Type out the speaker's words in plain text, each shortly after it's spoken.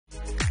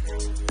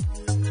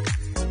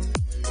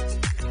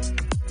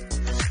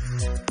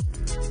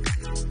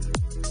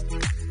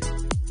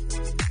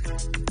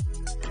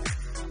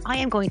I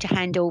am going to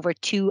hand over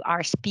to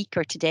our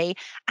speaker today,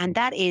 and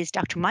that is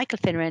Dr. Michael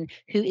Finneran,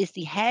 who is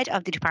the head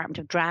of the Department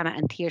of Drama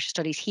and Theatre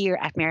Studies here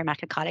at Mary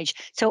Immaculate College.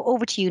 So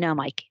over to you now,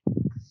 Mike.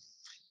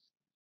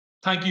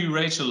 Thank you,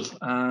 Rachel,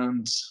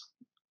 and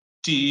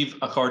Steve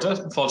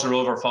Accorda, Falter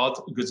over Fod,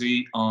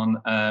 Guzi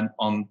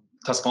on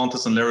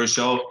Tascontas and Lera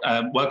Show.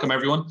 Welcome,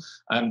 everyone.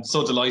 I'm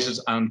so delighted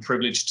and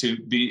privileged to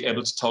be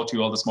able to talk to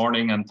you all this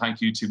morning, and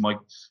thank you to my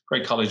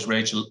great colleague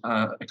Rachel,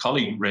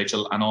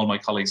 and all my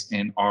colleagues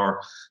in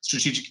our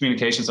strategic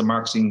communications and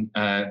marketing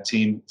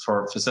team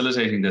for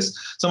facilitating this.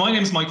 So my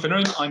name is Mike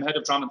Finneran. I'm head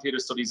of drama and theatre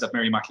studies at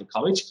Mary Immaculate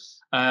College.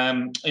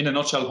 In a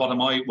nutshell, what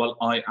am I? Well,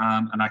 I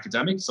am an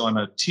academic, so I'm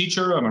a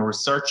teacher, I'm a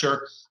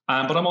researcher,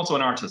 but I'm also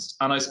an artist.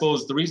 And I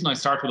suppose the reason I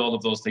start with all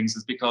of those things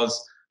is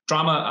because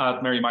drama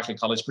at Mary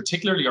Immaculate College,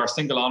 particularly our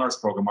single honours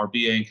programme, our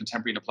BA in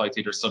Contemporary and Applied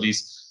Theatre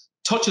Studies,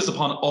 touches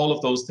upon all of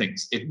those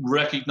things. It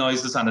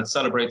recognises and it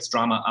celebrates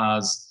drama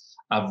as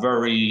a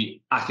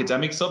very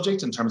academic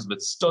subject in terms of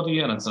its study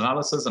and its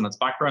analysis and its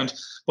background,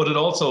 but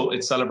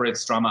it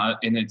celebrates drama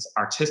in its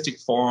artistic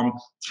form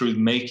through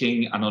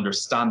making and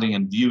understanding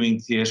and viewing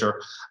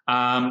theatre.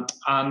 And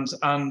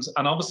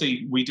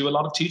obviously we do a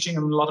lot of teaching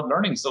and a lot of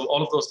learning. So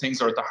all of those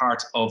things are at the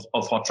heart of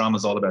what drama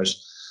is all about.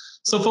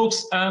 So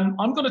folks, I'm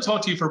going to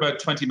talk to you for about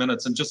 20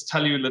 minutes and just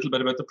tell you a little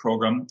bit about the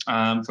programme.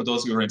 For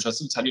those who are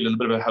interested, tell you a little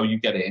bit about how you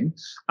get in.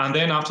 And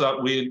then after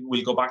that,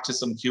 we'll go back to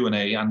some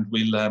Q&A and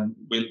we'll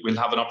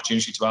have an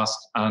opportunity to ask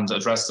and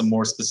address some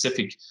more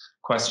specific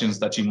questions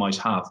that you might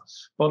have.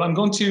 But I'm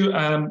going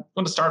to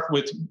start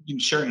with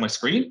sharing my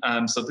screen.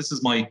 So this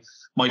is my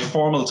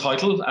formal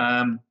title.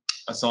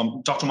 So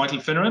I'm Dr. Michael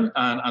Finneran,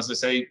 and as I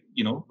say,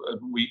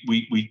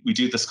 we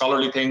do the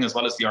scholarly thing as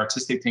well as the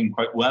artistic thing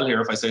quite well here,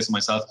 if I say so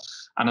myself.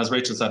 And as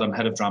Rachel said, I'm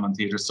head of drama and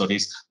theatre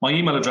studies. My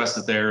email address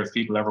is there if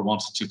people ever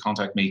wanted to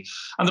contact me.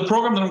 And the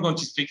programme that I'm going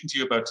to be speaking to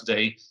you about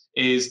today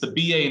is the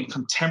BA in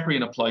Contemporary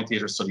and Applied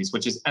Theatre Studies,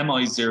 which is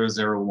MI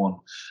 001,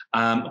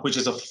 which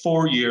is a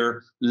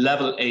 4-year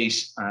level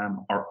 8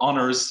 or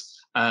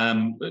honours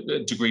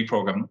degree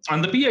programme.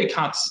 And the BA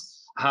CATS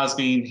has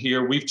been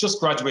here. We've just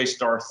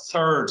graduated our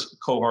 3rd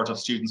cohort of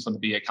students from the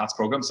BA CATS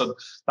programme. So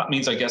that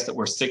means, I guess, that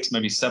we're 6,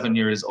 maybe 7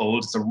 years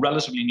old. It's a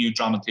relatively new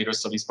drama and theatre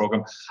studies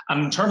programme.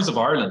 And in terms of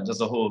Ireland as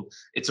a whole,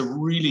 it's a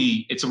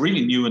really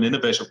new and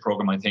innovative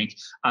programme, I think,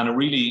 and a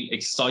really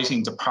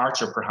exciting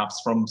departure perhaps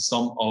from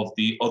some of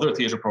the other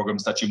theatre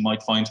programmes that you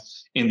might find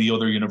in the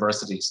other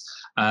universities.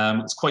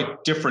 It's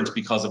quite different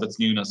because of its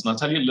newness. And I'll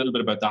tell you a little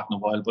bit about that in a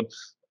while. But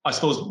I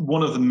suppose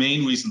one of the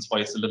main reasons why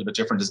it's a little bit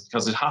different is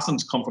because it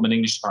hasn't come from an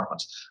English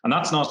department. And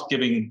that's not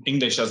giving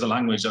English as a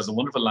language, as a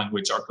wonderful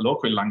language or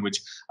colloquial language,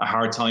 a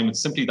hard time.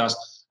 It's simply that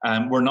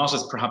we're not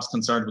as perhaps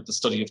concerned with the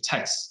study of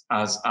texts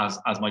as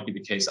might be the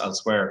case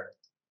elsewhere.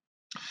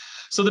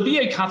 So the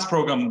BA CATS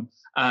programme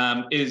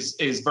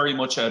is very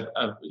much a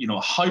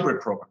hybrid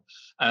programme.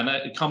 And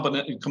it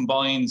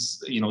combines,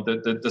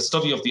 the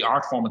study of the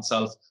art form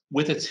itself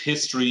with its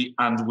history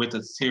and with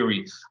its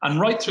theory. And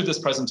right through this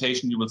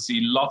presentation, you will see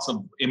lots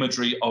of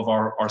imagery of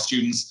our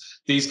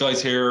students. These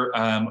guys here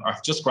are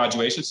just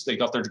graduated. They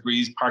got their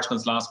degrees,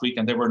 parchments last week,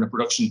 and they were in a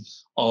production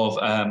of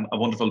a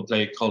wonderful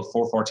play called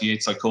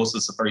 448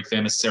 Psychosis, a very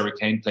famous Sarah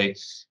Kane play,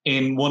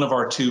 in one of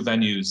our 2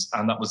 venues.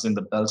 And that was in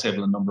the Bell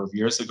Table a number of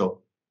years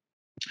ago.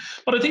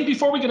 But I think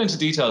before we get into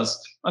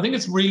details, I think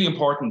it's really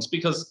important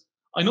because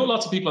I know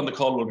lots of people on the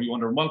call will be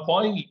wondering, well,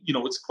 why,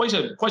 it's quite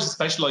a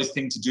specialised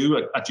thing to do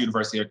at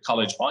university or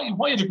college.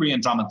 Why a degree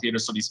in drama and theatre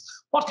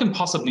studies? What can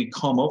possibly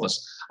come of it?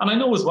 And I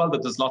know as well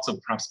that there's lots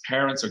of perhaps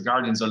parents or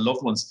guardians or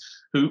loved ones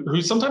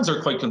who sometimes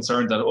are quite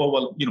concerned that, oh,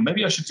 well,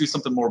 maybe I should do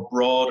something more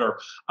broad, or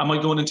am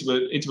I going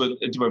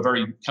into a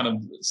very kind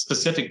of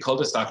specific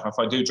cul-de-sac if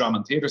I do drama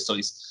and theatre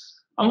studies?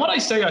 And what I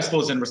say, I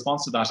suppose, in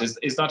response to that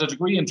is that a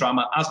degree in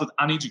drama, as with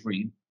any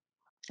degree,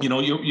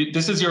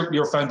 this is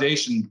your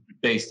foundation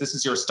base. This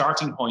is your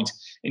starting point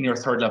in your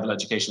 3rd level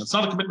education. It's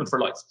not a commitment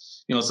for life.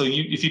 So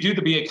if you do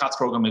the BA CATS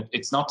programme,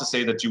 it's not to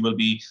say that you will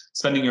be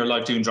spending your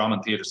life doing drama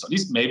and theatre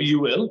studies. Maybe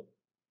you will.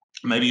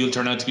 Maybe you'll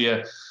turn out to be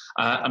an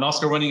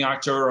Oscar-winning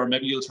actor, or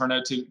maybe you'll turn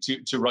out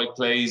to write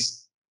plays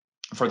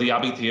for the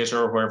Abbey Theatre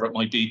or wherever it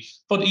might be.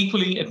 But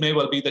equally, it may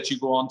well be that you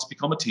go on to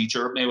become a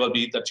teacher. It may well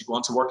be that you go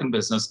on to work in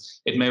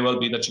business. It may well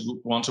be that you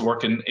go on to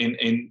work in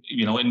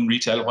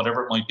retail,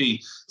 whatever it might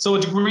be. So a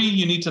degree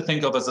you need to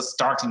think of as a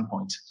starting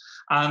point.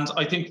 And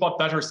I think what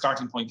better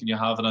starting point can you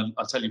have, and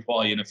I'll tell you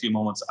why in a few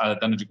moments,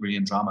 than a degree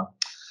in drama.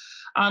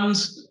 And,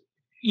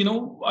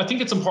 I think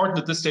it's important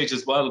at this stage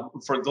as well,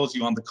 for those of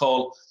you on the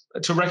call,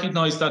 to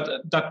recognise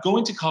that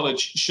going to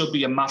college should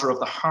be a matter of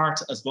the heart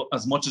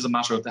as much as a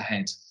matter of the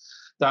head.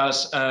 That,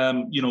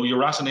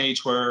 you're at an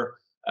age where,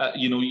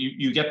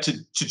 you get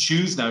to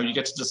choose now, you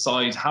get to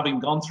decide, having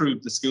gone through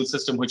the school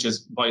system, which is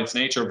by its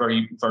nature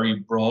very, very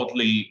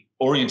broadly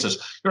oriented.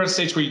 You're at a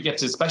stage where you get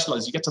to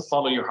specialise, you get to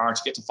follow your heart,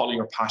 you get to follow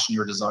your passion,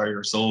 your desire,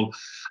 your soul.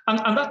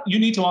 And that you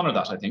need to honour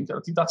that, I think. I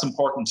think that's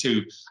important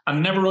too.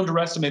 And never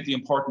underestimate the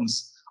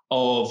importance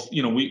of,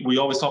 we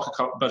always talk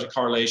about a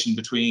correlation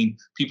between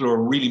people who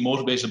are really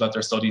motivated about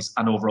their studies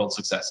and overall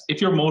success.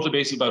 If you're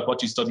motivated about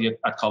what you study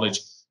at college,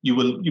 you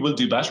will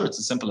do better. It's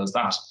as simple as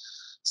that.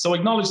 So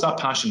acknowledge that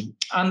passion.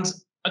 And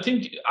I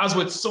think, as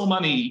with so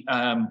many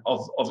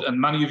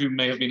and many of you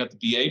may have been at the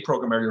BA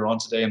program earlier on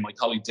today, and my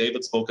colleague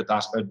David spoke at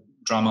that about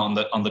drama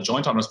on the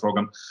joint honours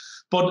program.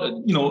 But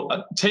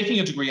taking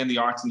a degree in the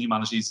arts and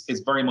humanities is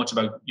very much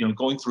about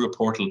going through a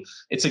portal.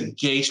 It's a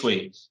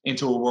gateway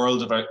into a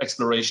world of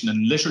exploration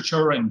in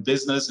literature and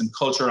business and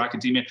culture,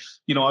 academia.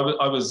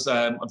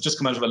 I've just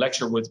come out of a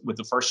lecture with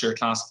the first year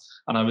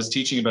class, and I was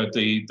teaching about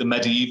the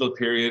medieval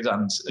period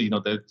and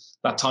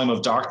that time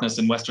of darkness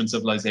in Western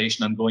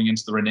civilization, and going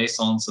into the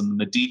Renaissance and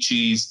the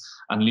Medicis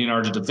and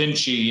Leonardo da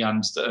Vinci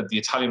and the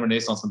Italian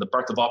Renaissance and the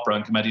birth of opera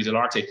and Commedia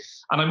dell'arte.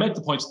 And I made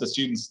the point to the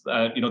students,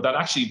 that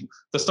actually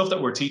the stuff that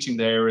we're teaching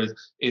there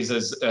is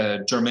as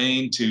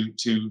germane to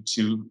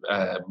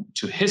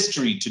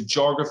history, to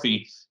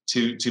geography,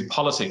 to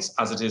politics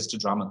as it is to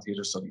drama and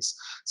theatre studies.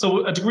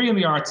 So a degree in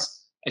the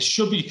arts, it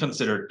should be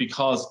considered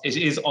because it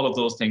is all of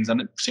those things.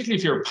 And particularly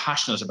if you're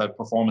passionate about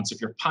performance, if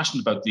you're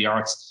passionate about the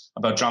arts,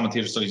 about drama and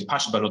theatre studies,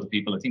 passionate about other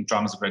people, I think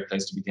drama is a great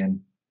place to begin.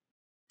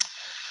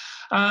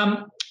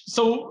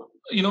 So,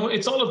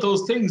 it's all of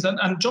those things. And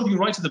jumping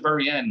right to the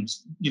very end,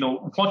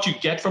 what you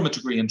get from a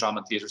degree in drama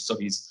and theatre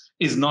studies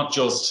is not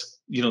just,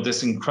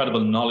 this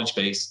incredible knowledge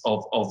base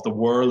of the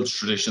world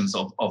traditions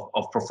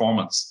of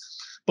performance,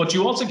 but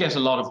you also get a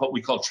lot of what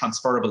we call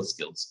transferable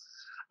skills.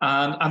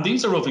 And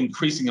these are of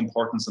increasing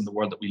importance in the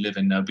world that we live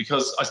in now,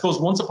 because I suppose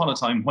once upon a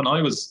time, when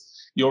I was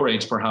your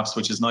age, perhaps,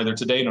 which is neither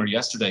today nor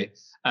yesterday,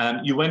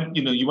 you went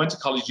to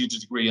college, you did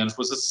a degree, and it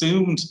was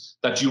assumed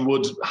that you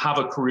would have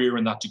a career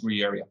in that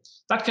degree area.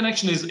 That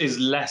connection is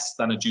less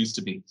than it used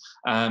to be.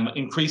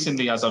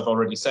 Increasingly, as I've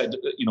already said,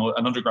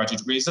 an undergraduate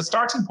degree is a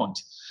starting point.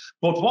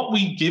 But what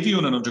we give you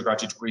in an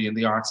undergraduate degree in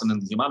the arts and in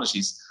the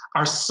humanities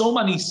are so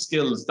many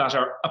skills that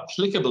are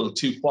applicable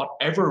to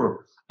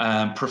whatever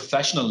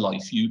professional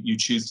life you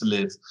choose to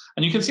live.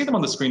 And you can see them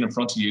on the screen in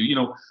front of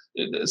you.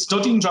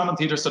 Studying drama and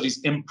theatre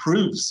studies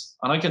improves,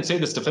 and I can say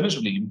this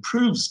definitively,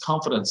 improves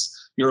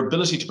confidence, your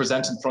ability to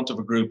present in front of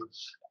a group,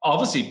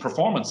 obviously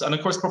performance. And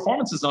of course,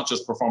 performance is not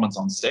just performance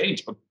on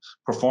stage, but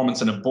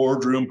performance in a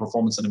boardroom,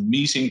 performance in a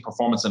meeting,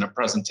 performance in a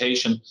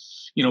presentation.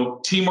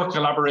 Teamwork,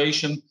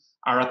 collaboration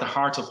are at the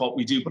heart of what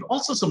we do, but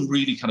also some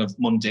really kind of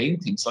mundane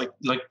things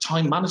like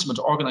time management,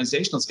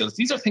 organizational skills.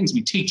 These are things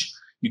we teach.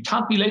 You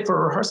can't be late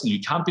for a rehearsal. You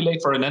can't be late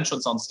for an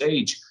entrance on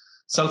stage.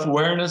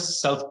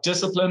 Self-awareness,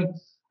 self-discipline,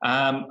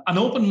 an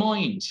open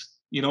mind,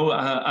 and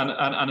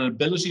an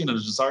ability and a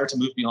desire to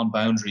move beyond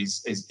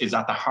boundaries is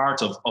at the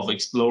heart of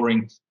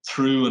exploring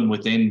through and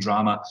within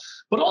drama.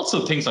 But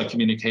also things like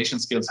communication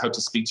skills, how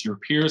to speak to your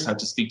peers, how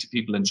to speak to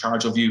people in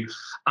charge of you,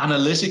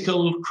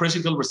 analytical,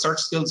 critical research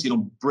skills,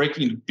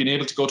 being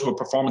able to go to a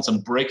performance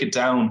and break it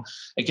down.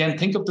 Again,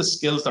 think of the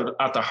skills that are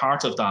at the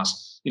heart of that,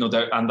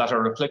 and that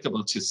are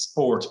applicable to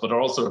sport, but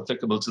are also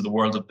applicable to the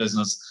world of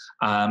business,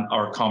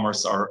 or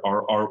commerce, or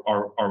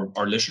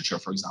literature,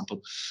 for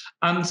example.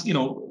 And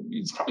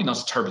it's probably not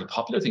a terribly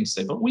popular thing to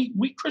say, but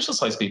we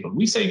criticize people.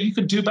 We say you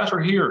could do better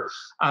here,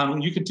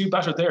 and you could do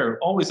better there,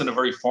 always in a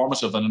very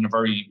formative and in a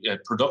very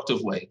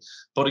productive way.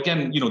 But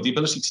again, the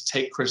ability to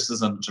take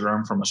criticism, to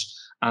learn from it,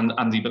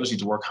 and the ability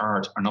to work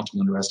hard are not to be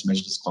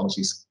underestimated as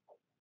qualities.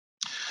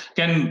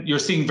 Again, you're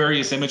seeing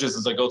various images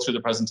as I go through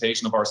the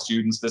presentation of our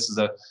students. This is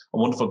a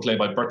wonderful play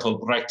by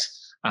Bertolt Brecht,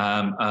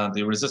 The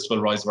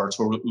Irresistible Rise of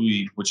Arturo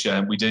Ui, which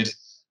we did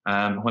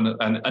when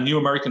a new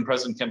American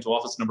president came to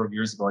office a number of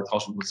years ago. I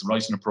thought it was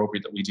right and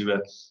appropriate that we do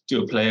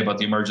a play about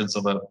the emergence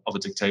of a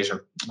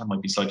dictator. That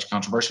might be slightly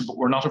controversial, but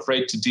we're not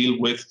afraid to deal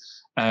with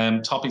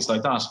topics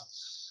like that.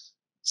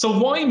 So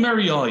why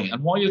MIC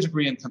and why a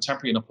degree in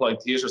contemporary and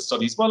applied theatre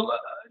studies? Well,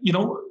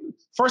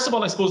 first of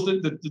all, I suppose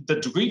the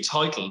degree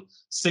title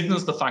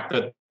signals the fact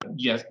that,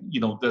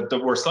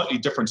 that we're slightly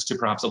different to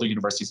perhaps other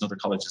universities and other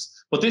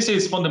colleges. But this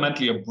is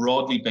fundamentally a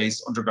broadly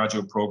based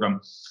undergraduate program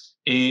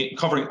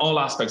covering all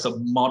aspects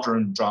of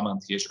modern drama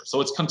and theatre.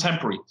 So it's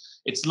contemporary.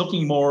 It's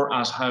looking more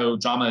at how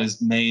drama is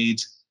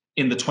made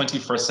in the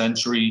 21st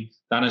century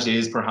than it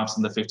is perhaps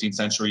in the 15th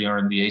century or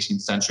in the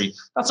 18th century.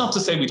 That's not to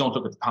say we don't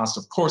look at the past.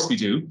 Of course we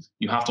do.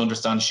 You have to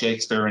understand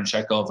Shakespeare and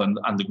Chekhov and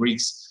the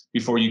Greeks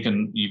before you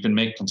can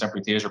make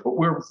contemporary theatre. But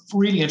we're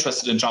really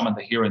interested in drama in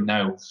the here and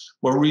now.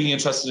 We're really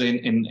interested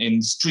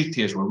in street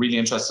theatre. We're really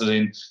interested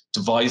in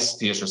device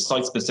theatre,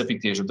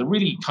 site-specific theatre.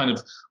 I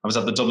was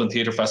at the Dublin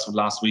Theatre Festival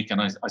last week, and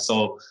I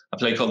saw a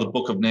play called The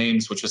Book of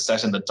Names, which was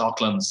set in the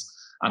Docklands.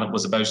 And it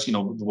was about,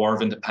 the War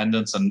of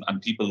Independence and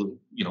people,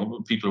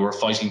 people who were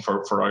fighting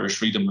for Irish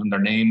freedom, and their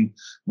name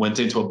went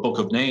into a book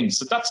of names.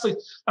 So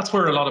that's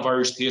where a lot of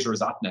Irish theatre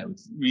is at now.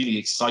 It's really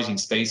exciting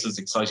spaces,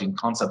 exciting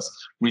concepts,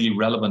 really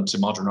relevant to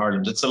modern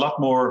Ireland. It's a lot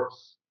more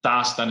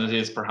that than it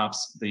is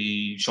perhaps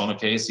the Sean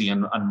O'Casey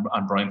and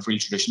Brian Free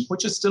tradition,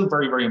 which is still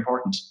very, very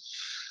important.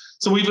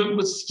 So we've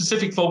a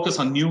specific focus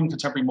on new and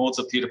contemporary modes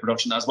of theatre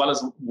production, as well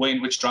as the way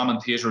in which drama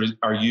and theatre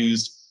are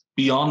used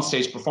beyond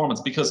stage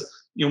performance, because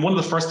one of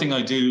the first things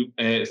I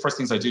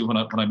do when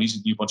I meet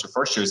a new bunch of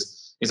first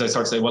years is I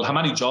start to say, well, how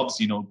many jobs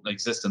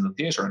exist in the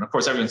theatre? And of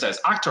course, everyone says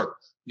actor,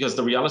 because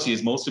the reality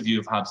is most of you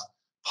have had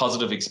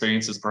positive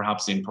experiences,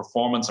 perhaps in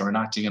performance or in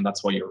acting, and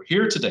that's why you're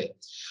here today.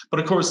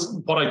 But of course,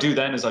 what I do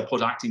then is I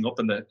put acting up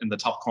in the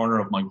top corner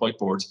of my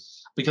whiteboard,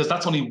 because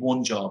that's only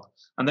one job.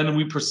 And then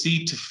we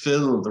proceed to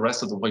fill the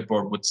rest of the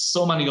whiteboard with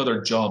so many other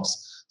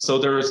jobs. So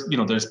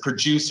there's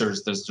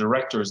producers, there's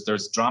directors,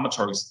 there's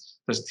dramaturgs,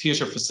 there's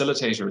theatre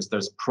facilitators,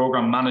 there's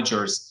program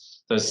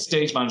managers, there's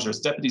stage managers,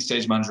 deputy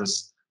stage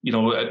managers,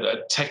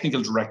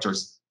 technical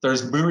directors.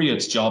 There's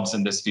myriad jobs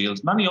in this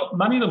field. Many of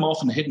them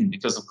often hidden,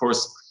 because of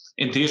course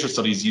in theatre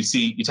studies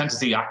you tend to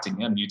see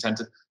acting, and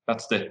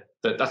that's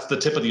the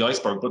tip of the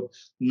iceberg. But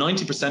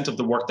 90% of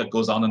the work that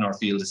goes on in our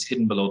field is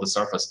hidden below the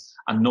surface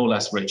and no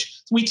less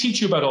rich. So we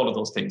teach you about all of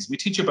those things. We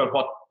teach you about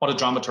what a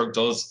dramaturg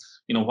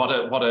does, what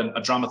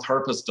a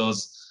dramatherapist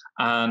does,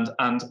 and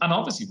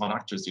obviously what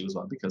actors do as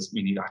well, because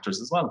we need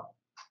actors as well.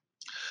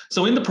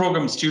 So in the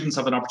program, students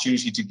have an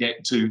opportunity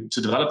to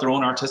develop their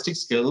own artistic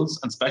skills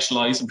and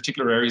specialize in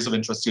particular areas of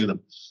interest to them.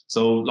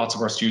 So lots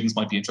of our students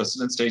might be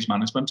interested in stage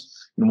management.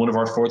 One of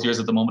our fourth years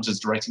at the moment is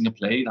directing a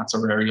play. That's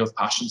her area of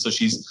passion. So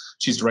she's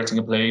directing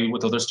a play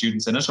with other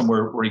students in it, and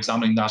we're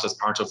examining that as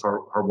part of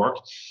her work.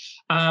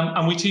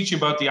 And we teach you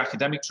about the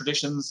academic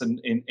traditions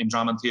in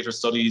drama and theatre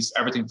studies,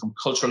 everything from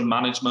cultural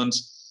management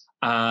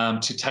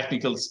to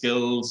technical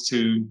skills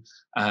to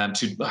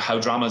how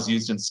drama is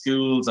used in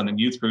schools and in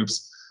youth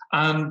groups.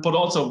 But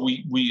also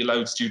we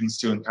allowed students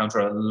to encounter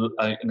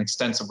an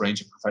extensive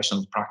range of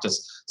professional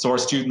practice. So our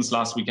students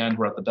last weekend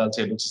were at the Bell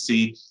Table to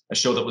see a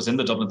show that was in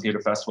the Dublin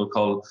Theatre Festival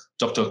called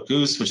Duck Duck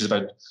Goose, which is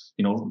about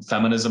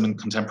feminism in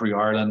contemporary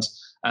Ireland.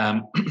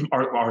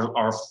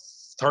 Our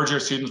third year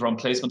students were on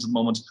placement at the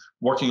moment,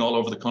 working all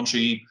over the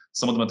country.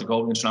 Some of them at the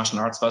Galway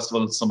International Arts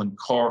Festival, some in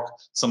Cork,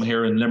 some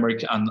here in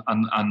Limerick, and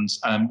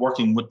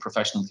working with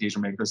professional theatre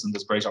makers. And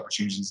there's great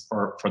opportunities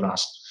for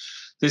that.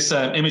 This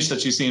image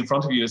that you see in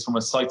front of you is from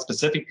a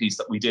site-specific piece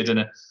that we did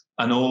in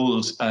an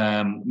old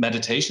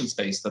meditation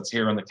space that's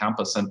here on the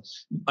campus, and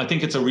I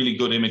think it's a really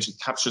good image. It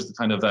captures the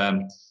kind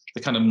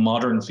of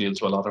modern feel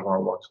to a lot of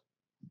our work.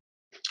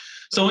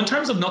 So in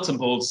terms of nuts and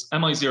bolts,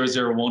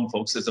 MI001,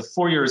 folks, is a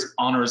 4 years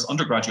honours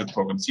undergraduate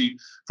program. So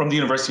from the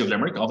University of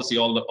Limerick, obviously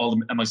all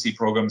the MIC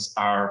programs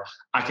are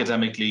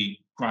academically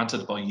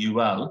granted by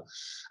UL.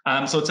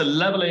 So it's a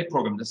level 8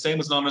 program, the same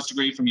as an honours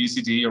degree from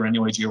UCD or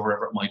NUIG or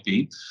wherever it might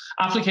be.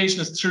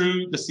 Application is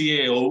through the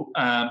CAO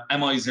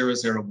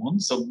MI001.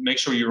 So make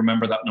sure you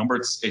remember that number.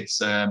 It's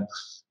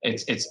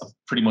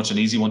pretty much an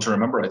easy one to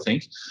remember, I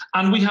think.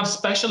 And we have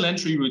special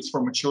entry routes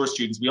for mature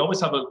students. We always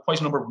have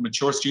quite a number of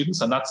mature students,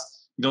 and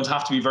you don't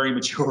have to be very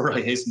mature, I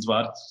hasten to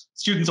add.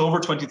 Students over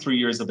 23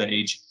 years of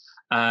age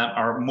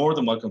are more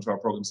than welcome to our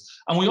programs.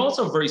 And we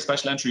also have very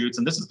special entry routes,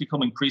 and this has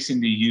become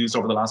increasingly used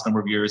over the last number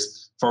of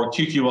years for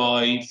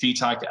QQI,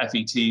 FETAC,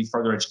 FET,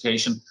 further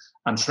education,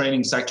 and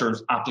training sector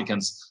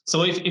applicants.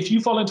 So if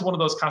you fall into one of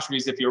those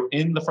categories, if you're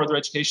in the further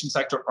education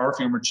sector or if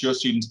you're a mature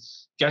student,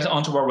 get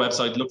onto our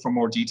website, look for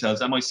more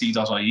details,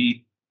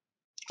 mic.ie,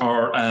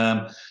 or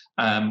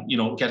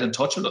get in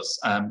touch with us,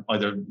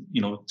 either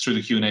through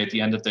the Q&A at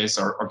the end of this,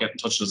 or get in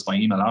touch with us by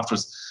email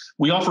afterwards.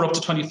 We offer up to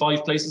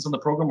 25 places on the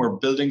program. We're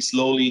building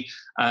slowly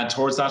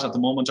towards that at the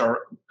moment.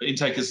 Our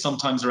intake is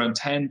sometimes around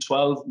 10,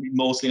 12,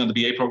 mostly on the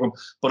BA program.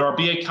 But our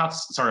BA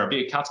CATS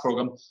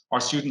program, our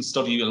students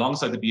study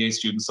alongside the BA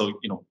students. So,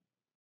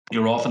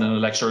 you're often in a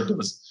lecture. There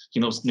was,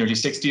 nearly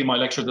 60 in my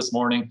lecture this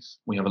morning.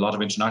 We have a lot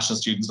of international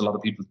students. A lot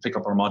of people pick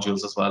up our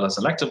modules as well as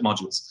elective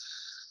modules.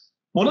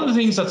 One of the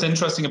things that's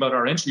interesting about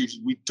our interviews,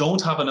 we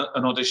don't have an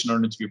audition or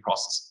an interview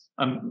process.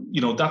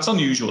 That's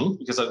unusual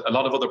because a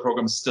lot of other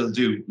programs still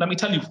do. Let me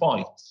tell you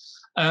why.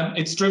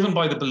 It's driven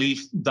by the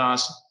belief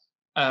that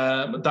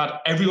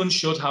everyone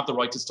should have the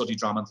right to study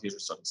drama and theatre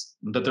studies.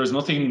 That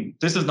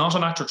this is not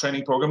an actor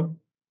training program.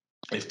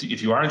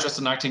 If you are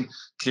interested in acting,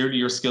 clearly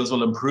your skills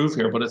will improve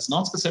here, but it's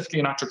not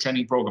specifically an actor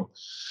training program.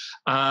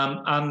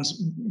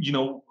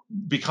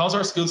 Because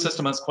our school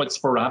system has quite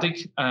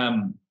sporadic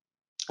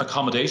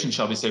accommodation,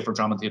 shall we say, for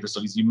drama and theatre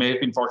studies. You may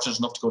have been fortunate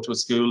enough to go to a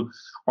school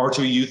or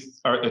to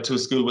a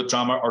school with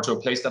drama or to a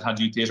place that had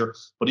youth theatre,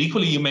 but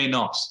equally you may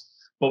not.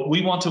 But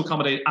we want to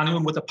accommodate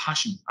anyone with a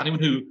passion, anyone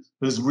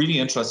who's really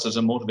interested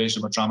and motivated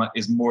about drama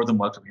is more than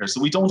welcome here.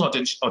 So we don't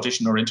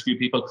audition or interview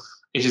people.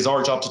 It is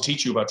our job to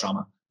teach you about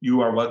drama.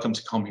 You are welcome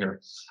to come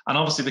here. And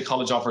obviously the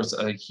college offers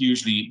a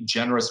hugely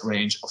generous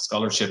range of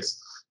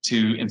scholarships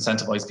to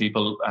incentivize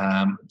people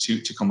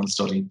to come and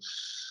study.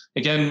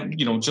 Again,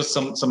 just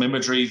some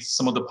imagery,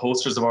 some of the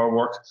posters of our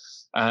work.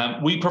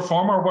 We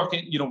perform our work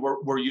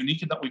we're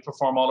unique in that we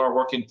perform all our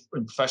work in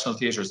professional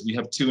theatres. We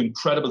have 2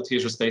 incredible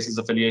theatre spaces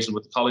affiliated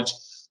with the college,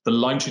 the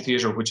Lime Tree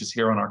Theatre, which is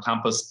here on our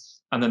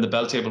campus, and then the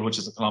Bell Table, which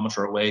is a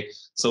kilometre away.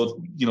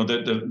 So,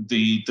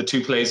 the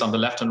 2 plays on the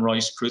left and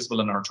right,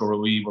 Crucible and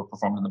Arturo E, were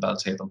performed in the Bell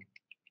Table.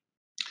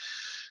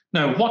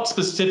 Now, what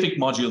specific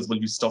modules will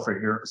you suffer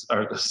here,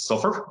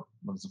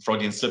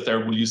 Freudian slip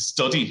there, will you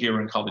study here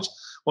in college?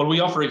 Well,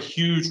 we offer a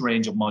huge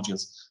range of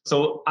modules.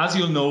 So as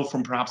you'll know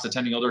from perhaps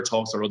attending other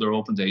talks or other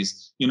open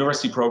days,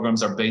 university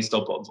programs are based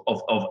up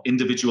of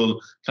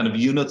individual kind of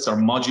units or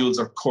modules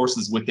or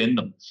courses within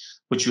them,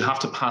 which you have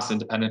to pass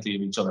independently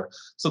of each other.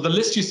 So the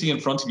list you see in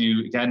front of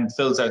you, again,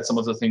 fills out some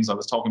of the things I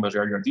was talking about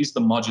earlier. These are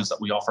the modules that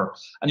we offer,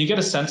 and you get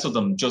a sense of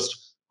them,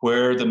 just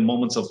where the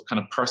moments of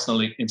kind of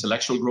personal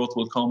intellectual growth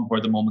will come,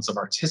 where the moments of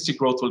artistic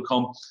growth will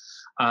come,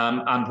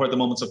 and where the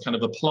moments of kind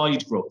of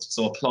applied growth.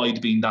 So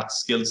applied being that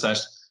skill set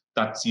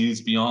that's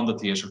used beyond the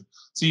theatre.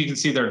 So you can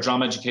see there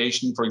drama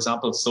education, for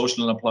example,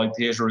 social and applied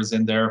theatre is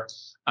in there.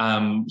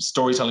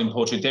 Storytelling,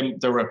 poetry,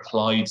 they're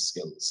applied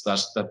skills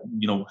that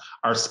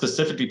are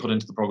specifically put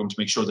into the program to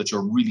make sure that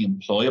you're really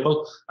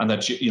employable and that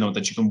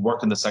that you can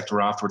work in the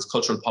sector afterwards.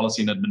 Cultural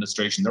policy and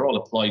administration, they're all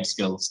applied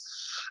skills.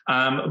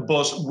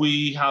 But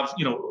we have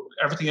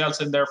everything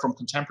else in there, from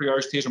contemporary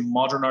Irish theatre,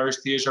 modern Irish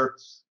theatre,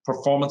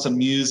 performance and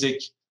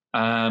music,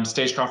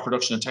 stagecraft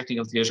production and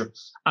technical theatre.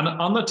 And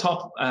on the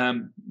top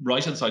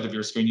right hand side of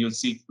your screen, you'll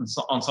see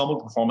ensemble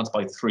performance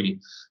by 3.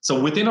 So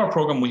within our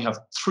program, we have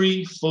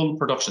 3 full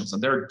productions,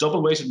 and they're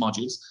double weighted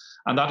modules.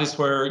 And that is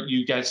where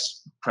you get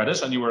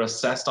credit and you are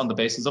assessed on the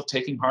basis of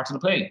taking part in a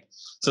play.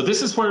 So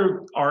this is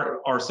where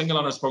our single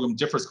honours program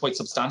differs quite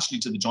substantially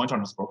to the joint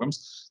honours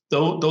programs.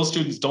 Though those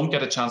students don't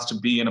get a chance to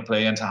be in a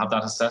play and to have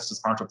that assessed as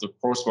part of the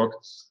coursework.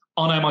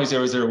 On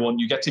MI001,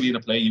 you get to be in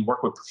a play, you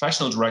work with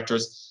professional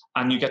directors,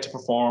 and you get to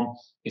perform,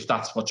 if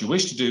that's what you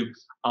wish to do,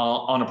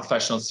 on a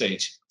professional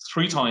stage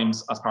 3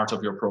 times as part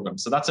of your program.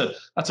 So that's a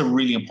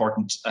really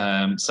important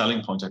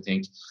selling point, I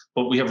think.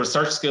 But we have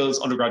research skills,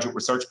 undergraduate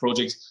research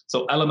projects.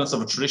 So elements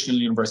of a traditional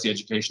university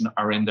education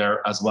are in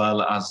there, as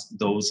well as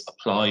those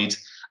applied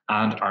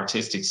and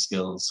artistic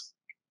skills.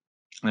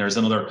 There's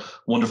another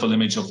wonderful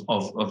image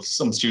of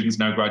some students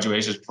now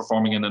graduated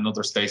performing in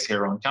another space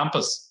here on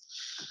campus.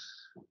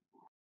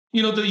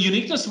 The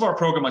uniqueness of our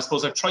program, I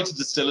suppose I've tried to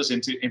distill it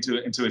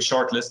into a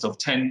short list of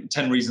 10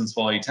 reasons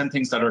why, 10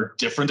 things that are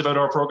different about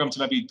our program to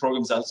maybe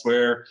programs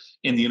elsewhere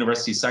in the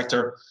university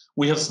sector.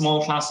 We have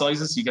small class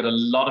sizes. You get a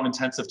lot of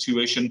intensive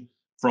tuition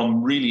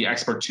from really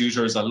expert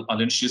tutors. I'll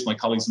introduce my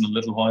colleagues in a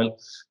little while.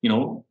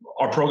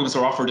 Our programs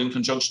are offered in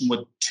conjunction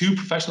with 2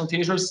 professional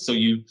theatres. So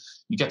you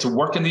get to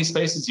work in these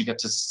spaces, you get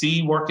to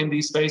see work in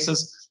these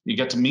spaces, you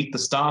get to meet the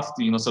staff.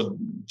 So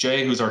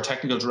Jay, who's our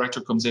technical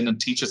director, comes in and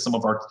teaches some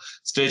of our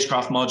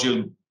stagecraft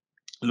module.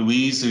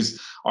 Louise,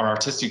 who's our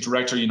artistic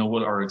director,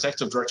 our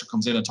executive director,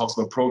 comes in and talks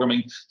about programming.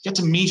 You get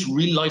to meet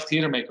real life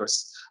theatre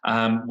makers.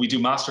 We do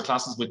master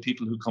classes with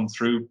people who come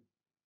through,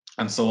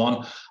 and so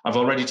on. I've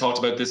already talked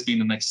about this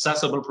being an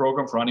accessible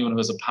program for anyone who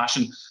has a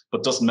passion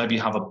but doesn't maybe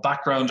have a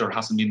background or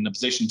hasn't been in a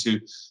position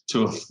to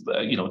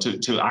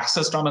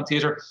access drama and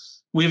theatre.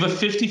 We have a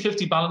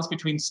 50-50 balance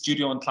between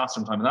studio and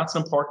classroom time, and that's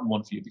an important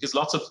one for you, because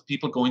lots of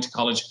people going to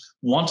college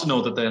want to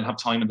know that they'll have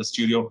time in the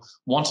studio,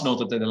 want to know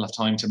that they'll have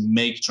time to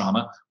make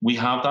drama. We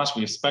have that.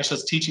 We have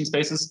specialist teaching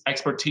spaces,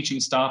 expert teaching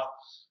staff,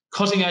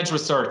 cutting edge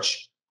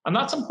research. And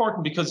that's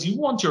important because you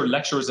want your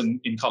lecturers in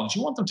college,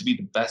 you want them to be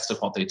the best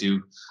at what they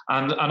do.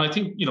 And I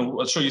think,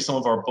 I'll show you some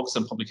of our books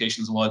and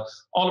publications in a while.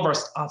 All of our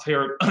staff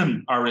here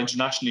are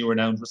internationally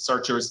renowned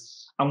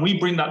researchers, and we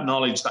bring that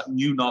knowledge, that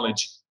new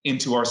knowledge,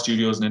 into our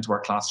studios and into our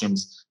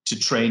classrooms to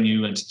train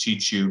you and to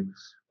teach you.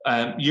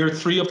 Year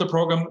 3 of the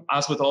program,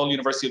 as with all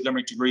University of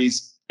Limerick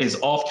degrees, is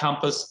off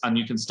campus, and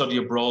you can study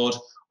abroad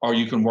or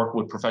you can work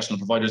with professional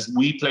providers.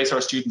 We place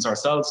our students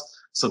ourselves,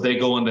 so they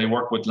go and they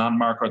work with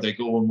Landmark, or they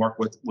go and work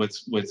with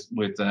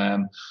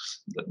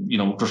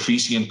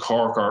Graffiti in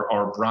Cork,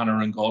 or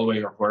Branner in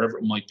Galway, or wherever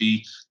it might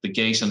be, the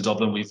Gate in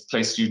Dublin. We've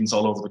placed students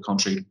all over the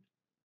country.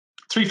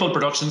 3 full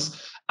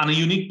productions and a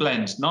unique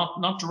blend,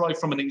 not derived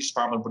from an English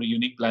department, but a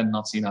unique blend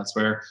not seen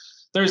elsewhere.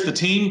 There's the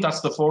team.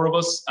 That's the 4 of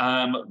us,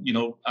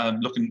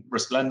 looking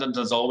resplendent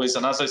as always.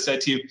 And as I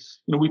said to you,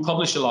 we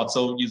publish a lot.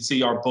 So you'll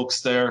see our books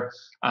there.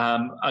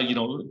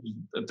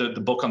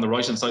 The book on the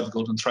right-hand side, The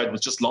Golden Thread, was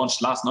just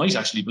launched last night,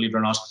 actually, believe it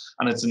or not.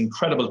 And it's an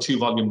incredible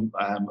 2-volume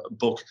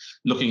book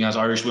looking at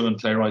Irish women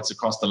playwrights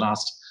across the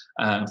last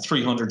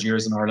 300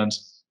 years in Ireland.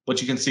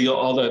 But you can see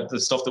all the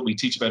stuff that we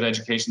teach about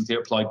education,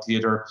 applied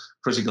theatre,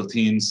 critical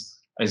themes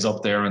is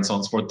up there, and so on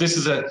and so forth. This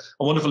is a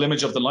wonderful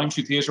image of the Lime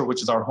Tree Theatre,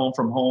 which is our home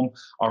from home.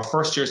 Our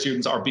first year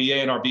students, our BA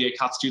and our BA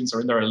CAT students are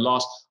in there a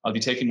lot. I'll be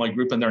taking my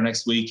group in there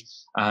next week,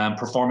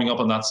 performing up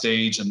on that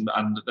stage and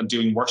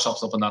doing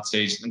workshops up on that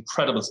stage.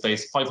 Incredible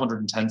space,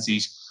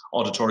 510-seat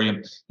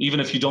auditorium.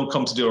 Even if you don't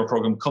come to do our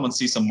program, come and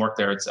see some work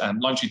there. It's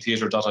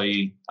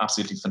limetreetheatre.ie,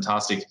 absolutely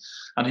fantastic.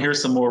 And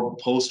here's some more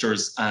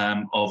posters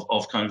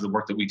of kind of the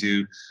work that we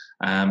do.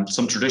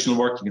 Some traditional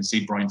work, you can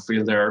see Brian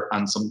Field there,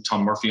 and some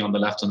Tom Murphy on the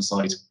left-hand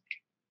side.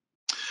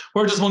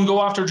 Where does one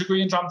go after a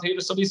degree in drama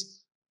theatre studies?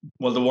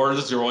 Well, the world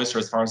is your oyster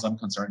as far as I'm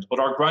concerned. But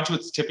our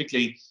graduates,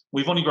 typically,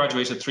 we've only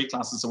graduated 3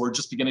 classes, so we're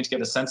just beginning to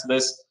get a sense of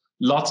this.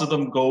 Lots of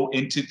them go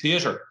into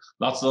theatre.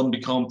 Lots of them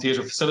become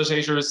theatre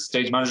facilitators,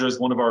 stage managers.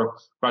 One of our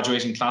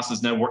graduating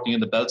classes now working in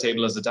the Bell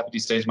Table as a deputy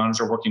stage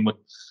manager, working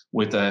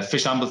with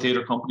Fish Amble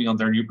Theatre Company on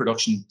their new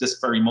production this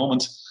very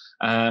moment.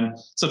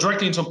 So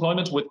directly into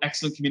employment with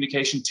excellent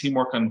communication,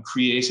 teamwork, and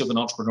creative and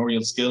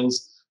entrepreneurial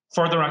skills.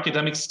 Further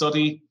academic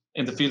study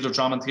in the field of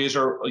drama and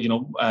theatre.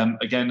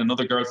 Again,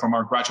 another girl from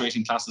our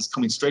graduating class is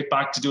coming straight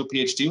back to do a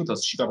PhD with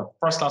us. She got a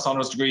first-class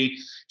honours degree.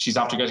 She's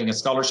after getting a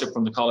scholarship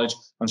from the college,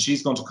 and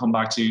she's going to come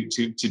back to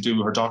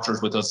do her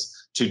doctorate with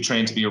us, to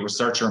train to be a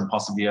researcher and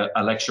possibly a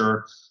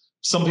lecturer.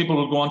 Some people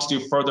will go on to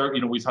do further.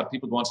 We've had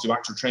people go on to do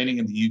actor training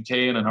in the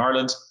UK and in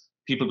Ireland.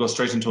 People go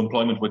straight into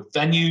employment with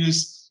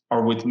venues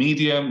or with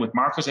media, with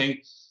marketing.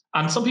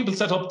 And some people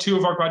set up, 2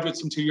 of our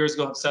graduates from 2 years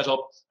ago have set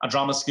up a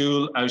drama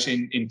school out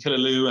in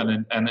Killaloe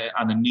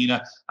and in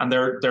Nina, and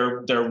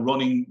they're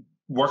running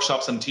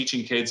workshops and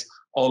teaching kids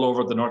all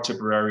over the North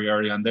Tipperary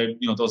area. And they,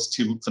 those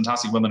 2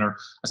 fantastic women are,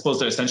 I suppose,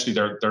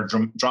 they're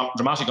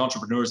dramatic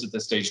entrepreneurs at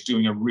this stage,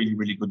 doing a really,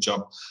 really good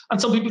job. And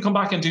some people come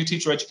back and do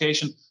teacher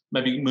education,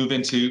 maybe move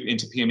into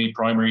PME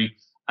primary.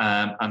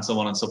 And so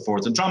on and so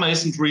forth. And drama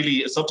isn't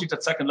really a subject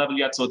at second level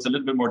yet, so it's a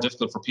little bit more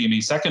difficult for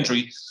PME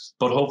secondary,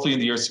 but hopefully in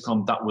the years to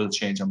come that will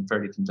change. I'm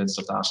fairly convinced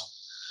of that.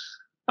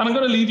 And I'm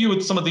going to leave you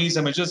with some of these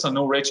images. I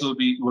know Rachel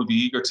will be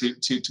eager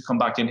to come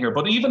back in here.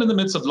 But even in the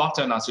midst of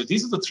lockdown last year,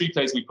 these are the 3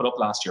 plays we put up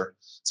last year.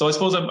 So I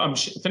suppose I'm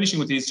finishing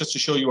with these just to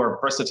show you our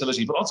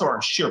versatility, but also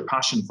our sheer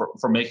passion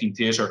for making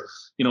theatre.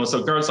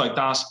 So Girls Like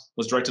That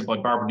was directed by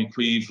Barbara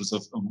McQueeve, who's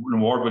an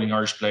award-winning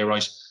Irish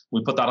playwright.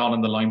 We put that on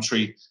in the lime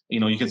tree.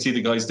 You can see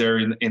the guys there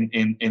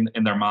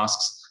in their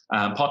masks.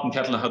 Pot and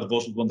Kettle and How the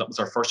Vote Won, that was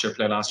our first year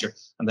play last year.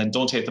 And then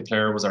Don't Hate the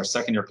Player was our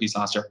second year piece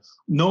last year.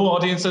 No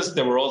audiences,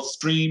 they were all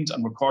streamed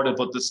and recorded,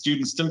 but the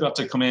students still got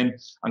to come in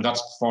and got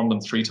to perform them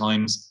 3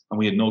 times. And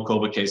we had no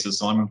COVID cases,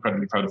 so I'm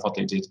incredibly proud of what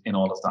they did in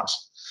all of that.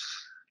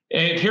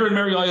 Here in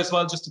Mary I as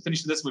well, just to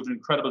finish this, we have an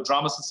incredible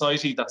drama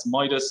society. That's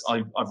Midas.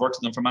 I've worked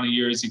with them for many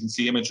years. You can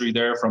see imagery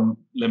there from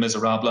Les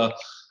Miserables,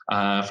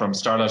 from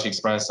Starlight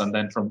Express, and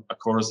then from A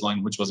Chorus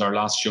Line, which was our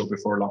last show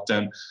before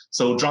lockdown.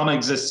 So drama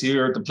exists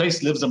here. The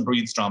place lives and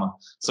breathes drama.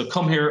 So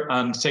come here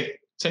and take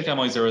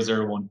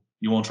MI001.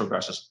 You won't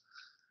regret it.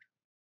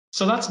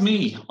 So that's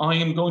me. I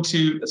am going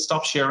to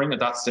stop sharing at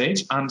that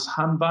stage and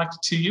hand back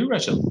to you,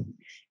 Rachel.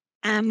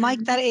 Mike,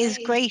 that is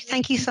great.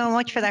 Thank you so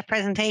much for that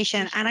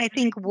presentation. And I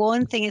think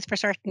one thing is for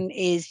certain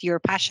is your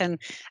passion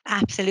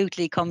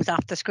absolutely comes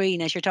off the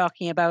screen as you're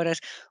talking about it,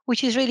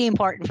 which is really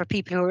important for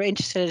people who are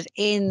interested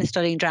in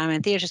studying drama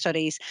and theatre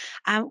studies.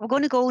 We're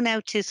going to go now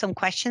to some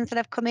questions that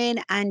have come in,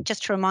 and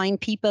just to remind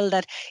people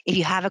that if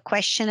you have a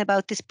question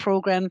about this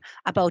programme,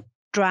 about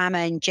drama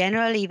in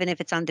general, even if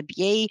it's on the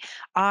BA,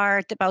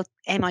 or about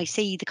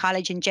MIC, the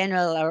college in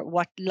general, or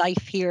what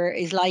life here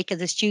is like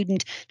as a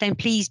student, then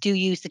please do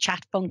use the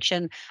chat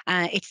function.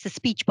 It's the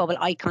speech bubble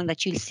icon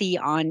that you'll see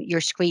on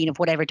your screen of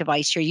whatever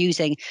device you're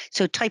using.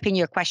 So type in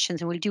your questions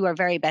and we'll do our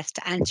very best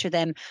to answer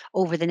them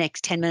over the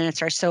next 10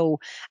 minutes or so.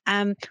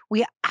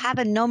 We have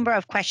a number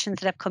of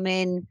questions that have come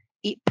in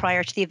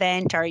prior to the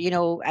event, or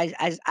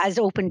as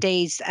open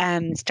days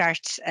start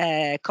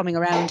coming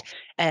around,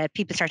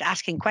 people start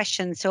asking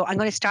questions. So I'm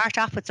going to start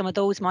off with some of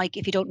those, Mike,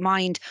 if you don't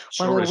mind,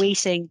 while we're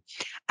waiting.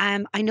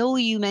 I know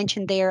you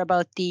mentioned there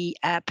about the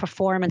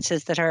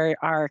performances that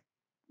are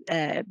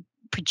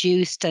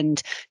produced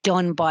and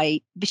done by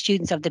the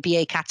students of the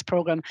BA CATS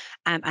program,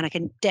 and I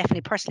can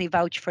definitely personally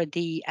vouch for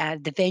the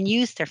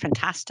venues. They're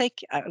fantastic.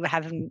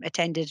 Having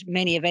attended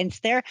many events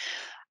there.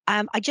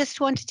 I just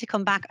wanted to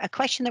come back. A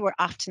question that we're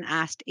often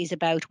asked is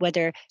about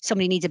whether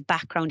somebody needs a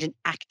background in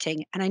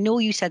acting. And I know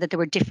you said that there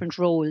were different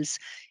roles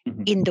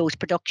in those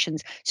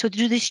productions. So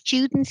do the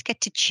students get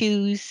to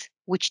choose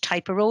which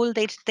type of role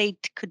they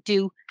could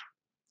do?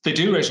 They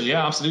do, Rachel.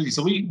 Yeah, absolutely.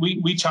 So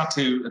we chat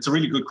to, it's a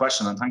really good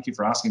question, and thank you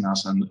for asking that.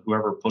 And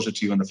whoever put it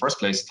to you in the first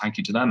place, thank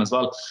you to them as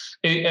well.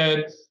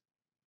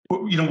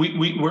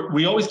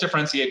 We always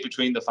differentiate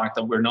between the fact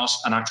that we're not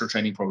an actor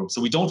training program. So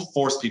we don't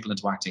force people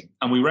into acting.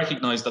 And we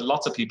recognize that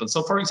lots of people,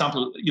 so for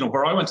example,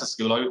 where I went to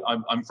school,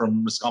 I'm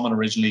from Roscommon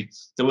originally.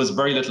 There was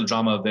very little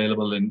drama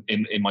available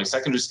in my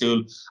secondary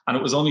school. And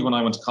it was only when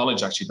I went to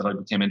college, actually, that I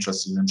became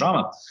interested in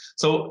drama.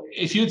 So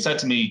if you had said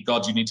to me,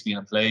 God, you need to be in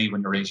a play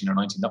when you're 18 or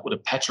 19, that would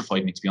have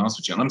petrified me, to be honest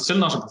with you. And I'm still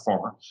not a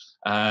performer.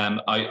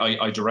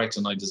 I direct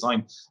and I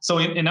design. So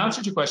in answer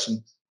to your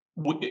question,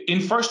 in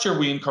first year,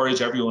 we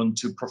encourage everyone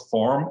to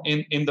perform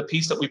in the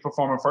piece that we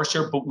perform in first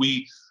year, but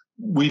we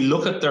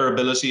look at their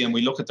ability and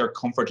we look at their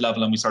comfort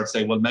level, and we start to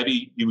say, well,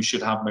 maybe you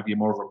should have maybe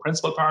more of a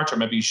principal part, or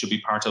maybe you should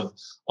be part of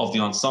the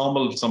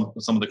ensemble, some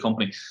of the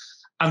company.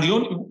 And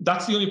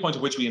that's the only point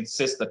at which we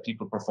insist that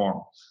people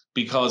perform,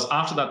 because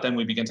after that, then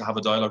we begin to have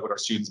a dialogue with our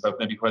students about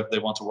maybe whether they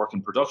want to work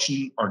in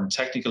production or in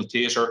technical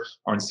theatre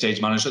or in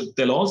stage management.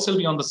 They'll all still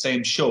be on the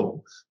same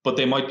show, but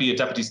they might be a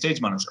deputy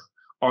stage manager,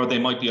 or they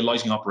might be a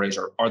lighting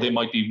operator, or they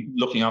might be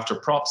looking after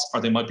props, or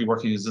they might be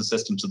working as an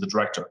assistant to the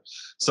director.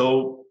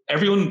 So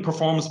everyone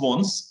performs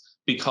once,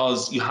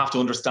 because you have to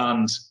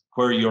understand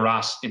where you're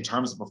at in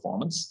terms of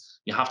performance.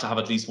 You have to have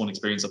at least one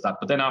experience of that.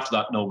 But then after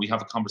that, no, we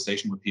have a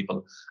conversation with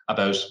people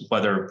about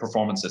whether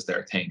performance is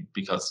their thing,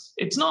 because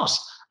it's not.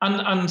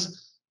 And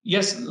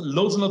Yes,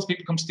 loads and loads of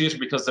people come to theatre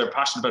because they're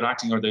passionate about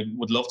acting or they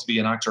would love to be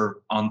an actor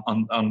on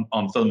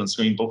film and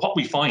screen. But what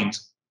we find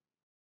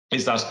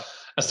is that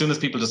as soon as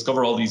people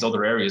discover all these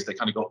other areas, they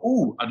kind of go,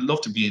 oh, I'd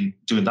love to be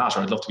doing that,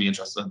 or I'd love to be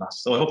interested in that.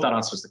 So I hope that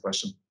answers the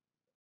question.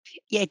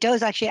 Yeah, it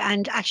does actually.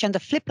 And actually, on the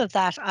flip of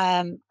that,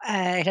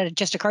 it had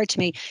just occurred to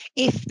me,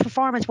 if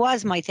performance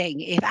was my thing,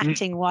 if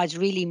acting was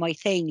really my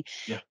thing,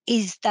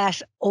 is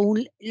that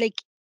only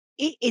like,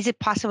 is it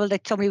possible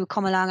that somebody would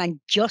come along and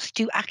just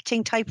do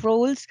acting type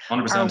roles,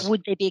 100%. or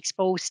would they be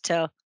exposed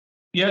to?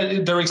 Yeah,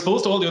 they're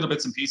exposed to all the other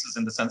bits and pieces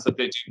in the sense that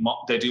they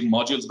do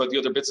modules about the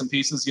other bits and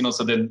pieces.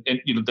 So then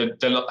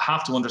they'll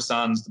have to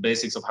understand the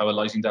basics of how a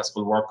lighting desk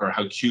will work, or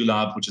how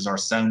QLab, which is our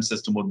sound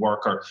system, would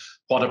work, or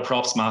what a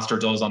props master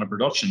does on a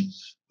production.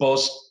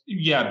 But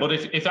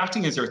if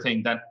acting is your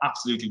thing, then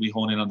absolutely we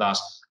hone in on that,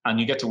 and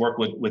you get to work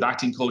with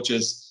acting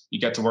coaches. You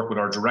get to work with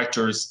our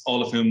directors,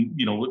 all of whom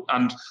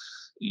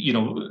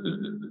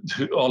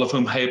all of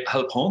whom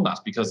help hone that,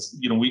 because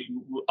we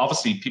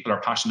obviously people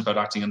are passionate about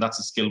acting, and that's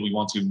a skill we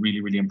want to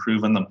really, really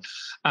improve in them.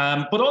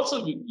 But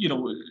also, we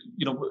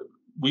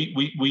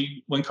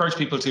encourage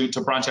people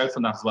to branch out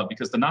from that as well,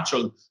 because the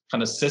natural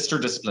kind of sister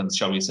disciplines,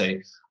 shall we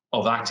say,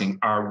 of acting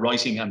are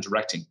writing and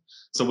directing.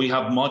 So we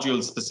have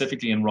modules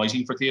specifically in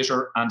writing for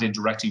theatre and in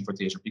directing for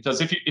theatre,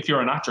 because if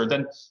you're an actor,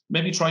 then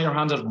maybe try your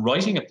hand at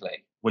writing a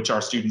play, which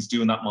our students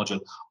do in that module,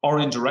 or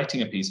in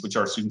directing a piece, which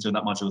our students do in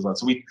that module as well.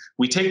 So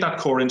we take that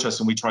core interest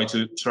and we try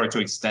to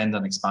extend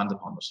and expand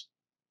upon it.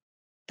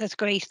 That's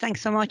great.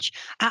 Thanks so much.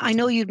 I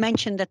know you'd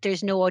mentioned that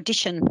there's no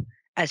audition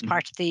as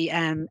part of the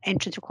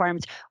entrance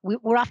requirements.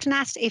 We're often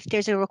asked if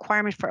there's a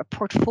requirement for a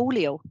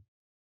portfolio.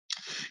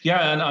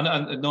 Yeah,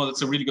 and no,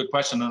 that's a really good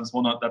question, and it's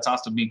one that's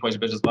asked of me quite a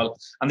bit as well.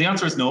 And the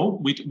answer is no.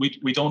 We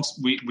don't.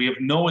 We have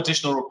no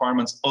additional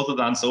requirements other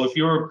than, so if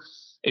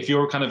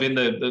you're kind of in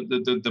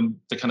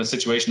the kind of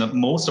situation that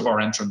most of our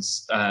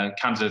entrance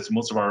candidates,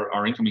 most of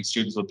our incoming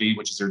students would be,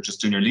 which is you're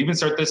just doing your Leaving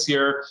Cert this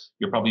year,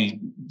 you're probably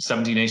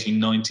 17, 18,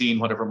 19,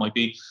 whatever it might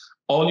be.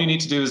 All you need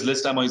to do is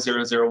list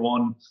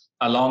MI001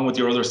 along with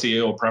your other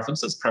CAO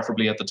preferences,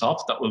 preferably at the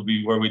top. That will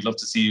be where we'd love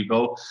to see you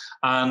go.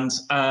 And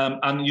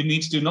you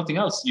need to do nothing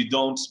else. You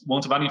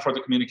won't have any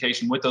further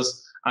communication with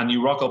us. And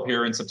you rock up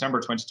here in September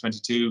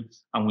 2022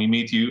 and we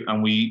meet you,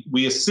 and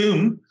we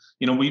assume,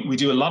 we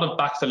do a lot of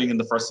backfilling in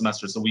the first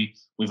semester. So we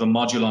have a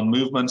module on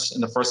movement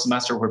in the first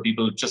semester where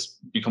people just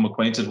become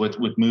acquainted with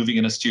moving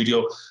in a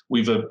studio.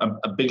 We've a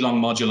big long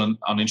module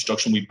on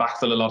introduction. We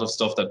backfill a lot of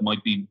stuff that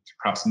might be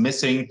perhaps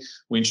missing.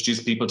 We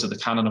introduce people to the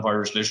canon of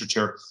Irish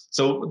literature.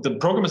 So the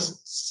program is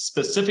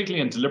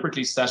specifically and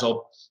deliberately set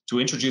up to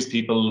introduce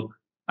people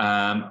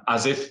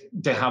as if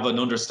they have an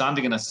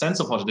understanding and a sense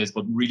of what it is,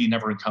 but really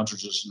never encountered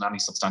it in any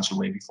substantial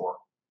way before.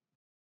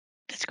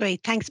 That's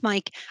great. Thanks,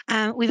 Mike.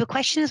 We have a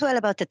question as well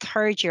about the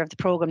third year of the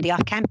program, the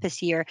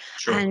off-campus year.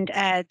 Sure. And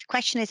the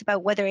question is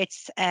about whether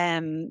it's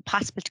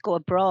possible to go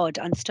abroad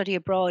on study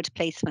abroad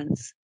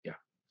placements.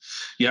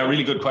 Yeah,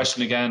 really good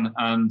question again.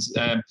 And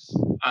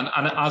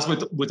as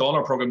with all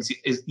our programs,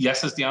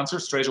 yes is the answer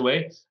straight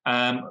away.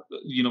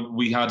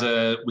 We have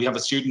a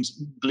student,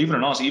 believe it or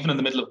not, even in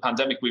the middle of the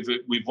pandemic,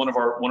 we've one of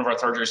our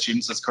third year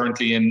students that's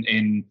currently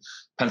in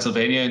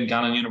Pennsylvania, in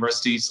Gannon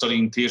University,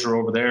 studying theatre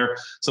over there.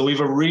 So we have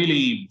a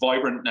really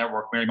vibrant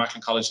network. Mary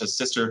Macklin College has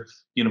sister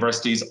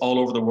universities all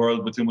over the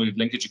world with whom we have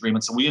linkage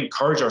agreements. So we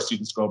encourage our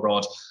students to go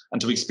abroad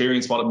and to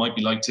experience what it might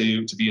be like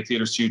to be a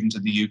theatre student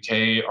in the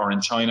UK or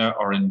in China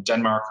or in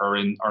Denmark or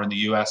in the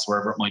US,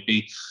 wherever it might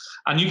be.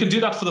 And you can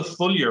do that for the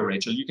full year,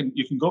 Rachel. You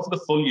can go for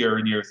the full year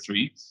in year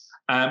 3,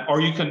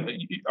 or you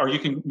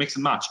can mix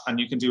and match,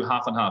 and you can do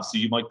half and half. So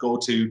you might go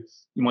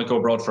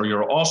abroad for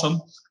your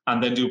autumn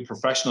and then do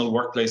professional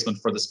work placement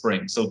for the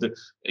spring. So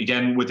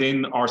again,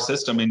 within our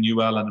system in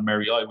UL and in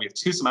Mary I, we have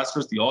 2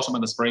 semesters, the autumn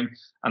and the spring,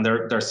 and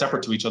they're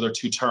separate to each other,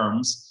 2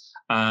 terms.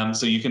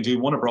 So you can do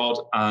one abroad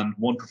and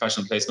one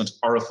professional placement,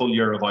 or a full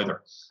year of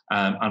either.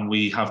 And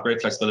we have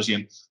great flexibility.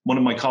 And one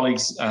of my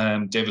colleagues,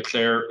 David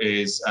Clare,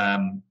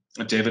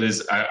 David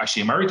is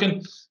actually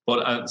American,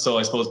 but so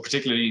I suppose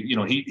particularly,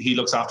 he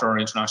looks after our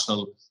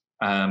international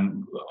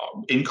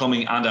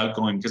incoming and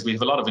outgoing, because we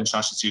have a lot of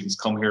international students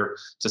come here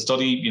to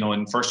study.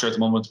 In first year at the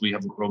moment, we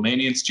have a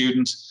Romanian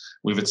student,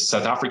 we have a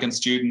South African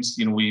student,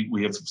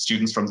 we have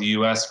students from the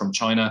US, from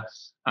China.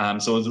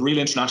 So it's a real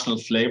international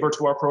flavor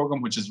to our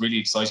program, which is really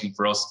exciting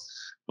for us.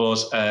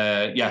 But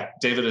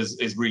David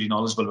is really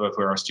knowledgeable about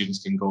where our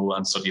students can go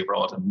and study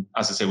abroad. And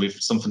as I say, we have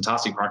some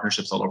fantastic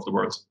partnerships all over the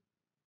world.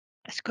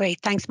 That's great.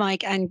 Thanks,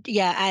 Mike. And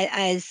yeah,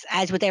 as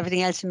with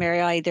everything else in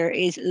Mary I, there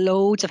is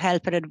loads of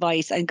help and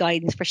advice and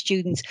guidance for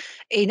students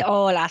in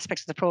all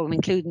aspects of the program,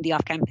 including the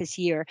off-campus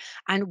year.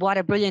 And what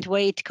a brilliant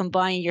way to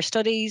combine your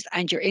studies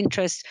and your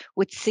interests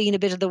with seeing a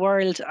bit of the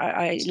world.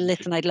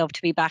 I'd love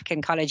to be back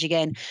in college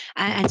again.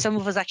 And some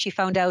of us actually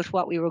found out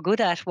what we were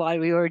good at while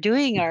we were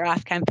doing our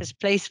off-campus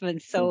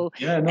placements. So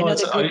yeah, no,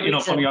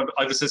 funny. I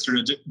have a sister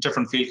in a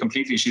different field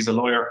completely. She's a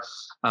lawyer,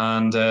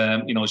 and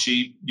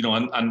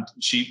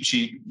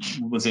she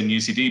was in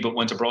UCD, but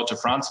went abroad to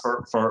France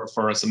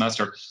for a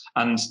semester,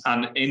 and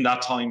in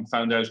that time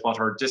found out what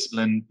her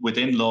discipline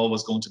within law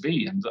was going to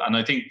be. And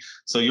I think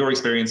so. Your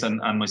experience and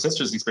my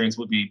sister's experience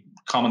would be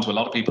common to a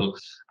lot of people.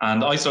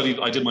 And I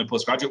did my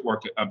postgraduate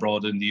work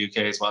abroad in the UK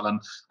as well. And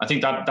I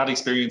think that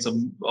experience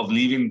of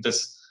leaving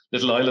this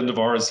little island of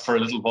ours for a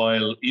little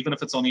while, even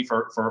if it's only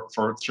for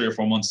 3 or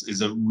 4 months,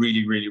 is a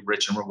really, really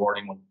rich and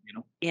rewarding one, you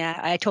know? Yeah,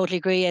 I totally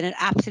agree. And it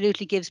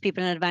absolutely gives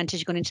people an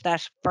advantage going into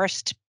that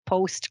first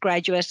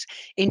postgraduate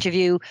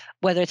interview,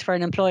 whether it's for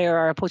an employer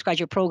or a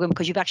postgraduate program,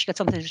 because you've actually got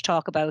something to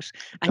talk about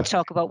and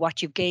talk about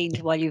what you've gained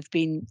while you've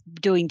been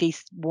doing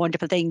these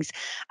wonderful things.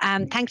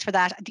 Thanks for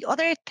that. The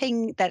other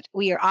thing that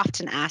we are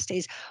often asked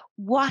is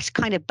what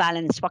kind of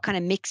balance, what kind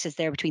of mix is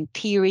there between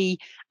theory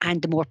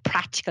and the more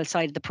practical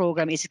side of the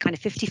program? Is it kind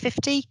of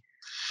 50-50?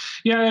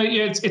 Yeah,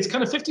 it's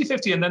kind of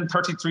 50-50 and then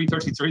 33.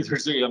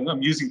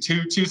 I'm using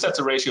two sets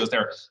of ratios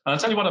there. And I'll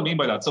tell you what I mean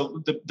by that.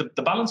 So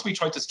the balance we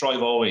try to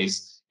strive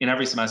always in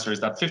every semester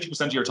is that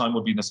 50% of your time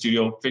would be in the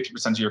studio,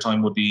 50% of your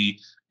time would be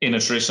in a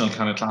traditional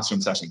kind of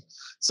classroom setting.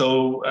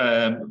 So,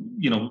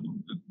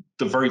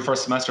 the very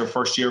first semester,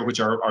 first year, which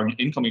our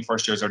incoming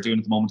first years are doing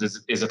at the moment,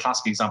 is a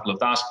classic example of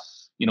that.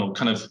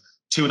 Kind of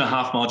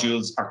 2.5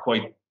 modules are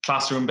quite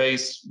classroom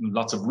based,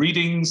 lots of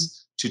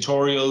readings,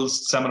 tutorials,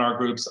 seminar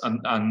groups,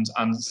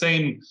 and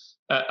same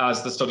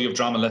as the study of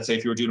drama. Let's say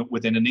if you were doing it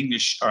within an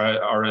English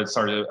or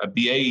a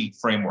BA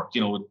framework,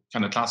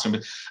 kind of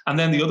classroom. And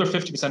then the other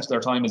 50% of their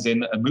time is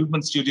in a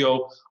movement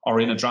studio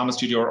or in a drama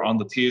studio or on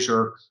the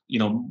theatre,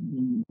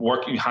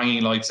 working,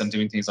 hanging lights and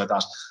doing things like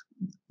that.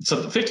 So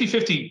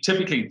 50-50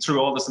 typically through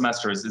all the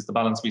semesters is the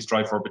balance we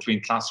strive for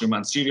between classroom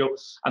and studio.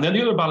 And then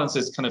the other balance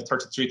is kind of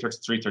 33.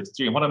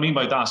 And what I mean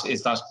by that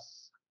is that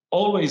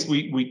always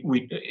we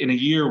in a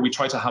year we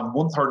try to have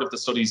 1/3 of the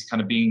studies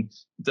kind of being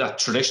that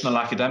traditional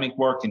academic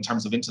work in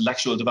terms of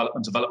intellectual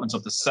development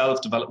of the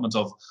self, development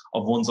of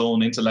one's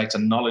own intellect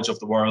and knowledge of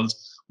the world.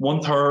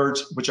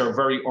 1/3 which are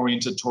very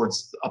oriented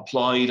towards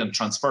applied and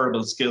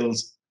transferable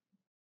skills.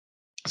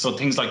 So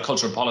things like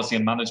cultural policy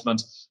and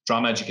management,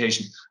 drama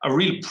education, a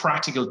real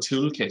practical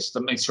toolkit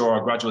that makes sure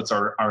our graduates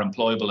are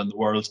employable in the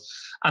world.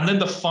 And then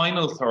the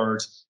final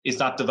third is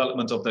that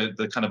development of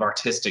the kind of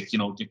artistic,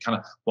 kind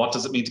of what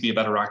does it mean to be a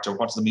better actor?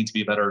 What does it mean to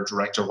be a better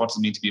director? What does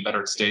it mean to be a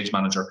better stage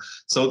manager?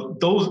 So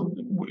those,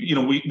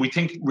 we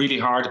think really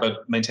hard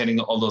about maintaining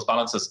all those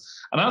balances.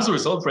 And as a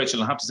result,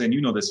 Rachel, I have to say, and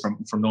you know this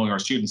from knowing our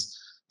students,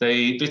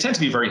 they tend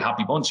to be a very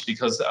happy bunch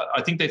because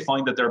I think they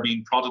find that they're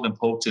being prodded and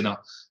poked in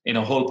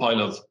a whole pile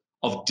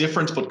of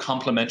different but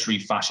complementary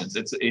fashions.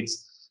 It's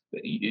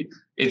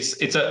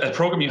a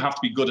program you have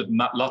to be good at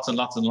lots and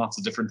lots and lots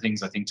of different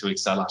things, I think, to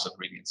excel at it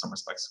really in some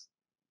respects.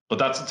 But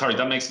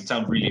that makes it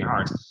sound really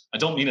hard. I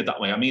don't mean it that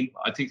way.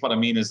 I think what I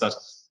mean is that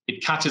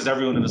it catches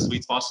everyone in a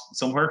sweet spot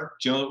somewhere.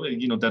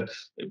 That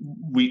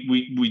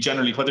we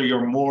generally, whether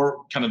you're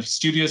more kind of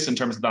studious in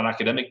terms of that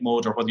academic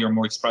mode or whether you're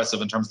more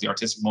expressive in terms of the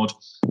artistic mode,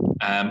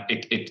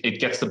 it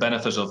gets the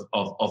benefit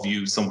of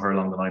you somewhere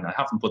along the line. I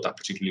haven't put that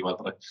particularly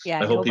well, but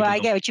I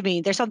get what you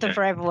mean. There's something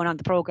for everyone on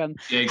the program.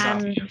 Yeah,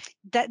 exactly.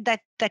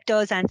 That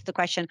does answer the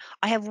question.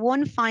 I have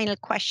one final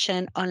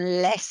question,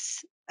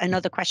 unless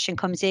another question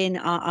comes in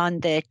on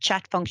the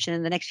chat function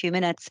in the next few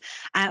minutes.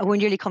 We're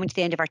nearly coming to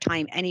the end of our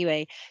time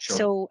anyway. Sure.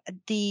 So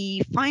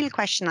the final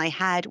question I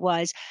had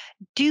was,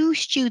 do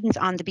students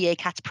on the BA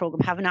CATS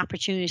program have an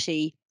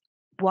opportunity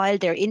while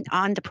they're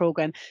on the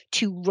program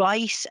to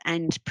write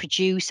and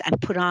produce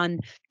and put on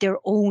their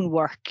own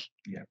work?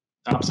 Yeah.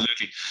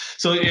 Absolutely.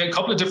 So a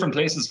couple of different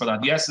places for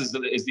that. Yes, is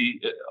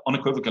the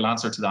unequivocal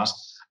answer to that.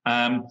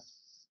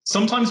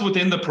 Sometimes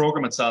within the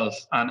program itself,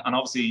 and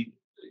obviously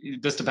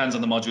this depends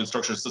on the module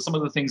structure. So some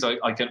of the things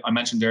I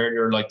mentioned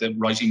earlier, like the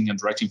writing and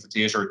directing for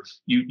theatre,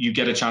 you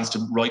get a chance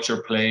to write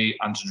your play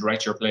and to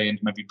direct your play and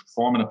maybe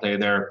perform in a play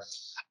there.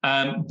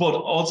 But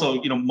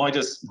also,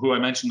 Midas, who I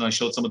mentioned, I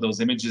showed some of those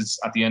images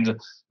at the end.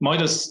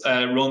 Midas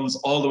runs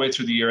all the way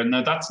through the year, and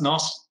now that's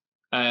not.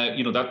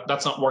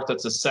 That's not work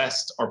that's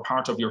assessed or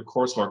part of your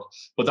coursework,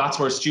 but that's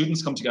where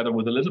students come together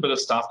with a little bit of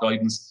staff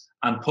guidance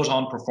and put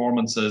on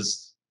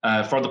performances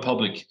for the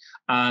public.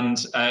 And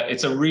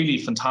it's a really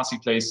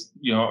fantastic place.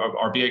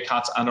 Our BA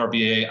CATS and our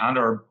BA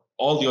and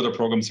all the other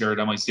programs here at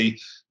MIC,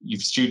 you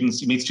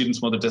meet students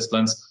from other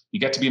disciplines, you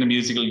get to be in a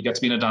musical, you get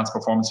to be in a dance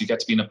performance, you get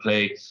to be in a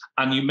play,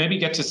 and you maybe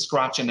get to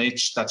scratch an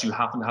itch that you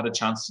haven't had a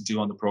chance to do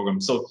on the program.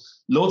 So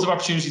loads of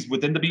opportunities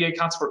within the BA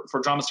CATS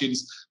for drama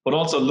students, but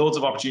also loads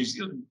of opportunities.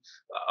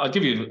 I'll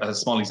give you a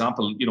small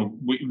example.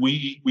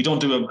 We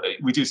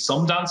do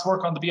some dance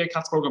work on the BA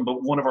CATS program,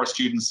 but one of our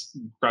students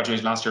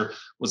graduated last year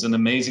was an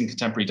amazing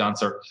contemporary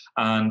dancer,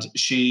 and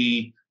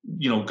she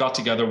got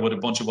together with a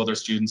bunch of other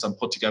students and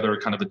put together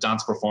kind of a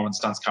dance performance,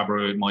 dance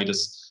cabaret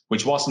Midas,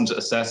 which wasn't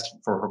assessed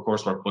for her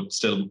coursework, but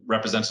still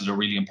represented a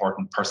really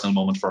important personal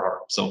moment for her.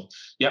 So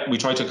yeah, we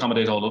try to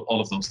accommodate all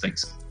of those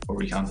things where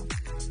we can.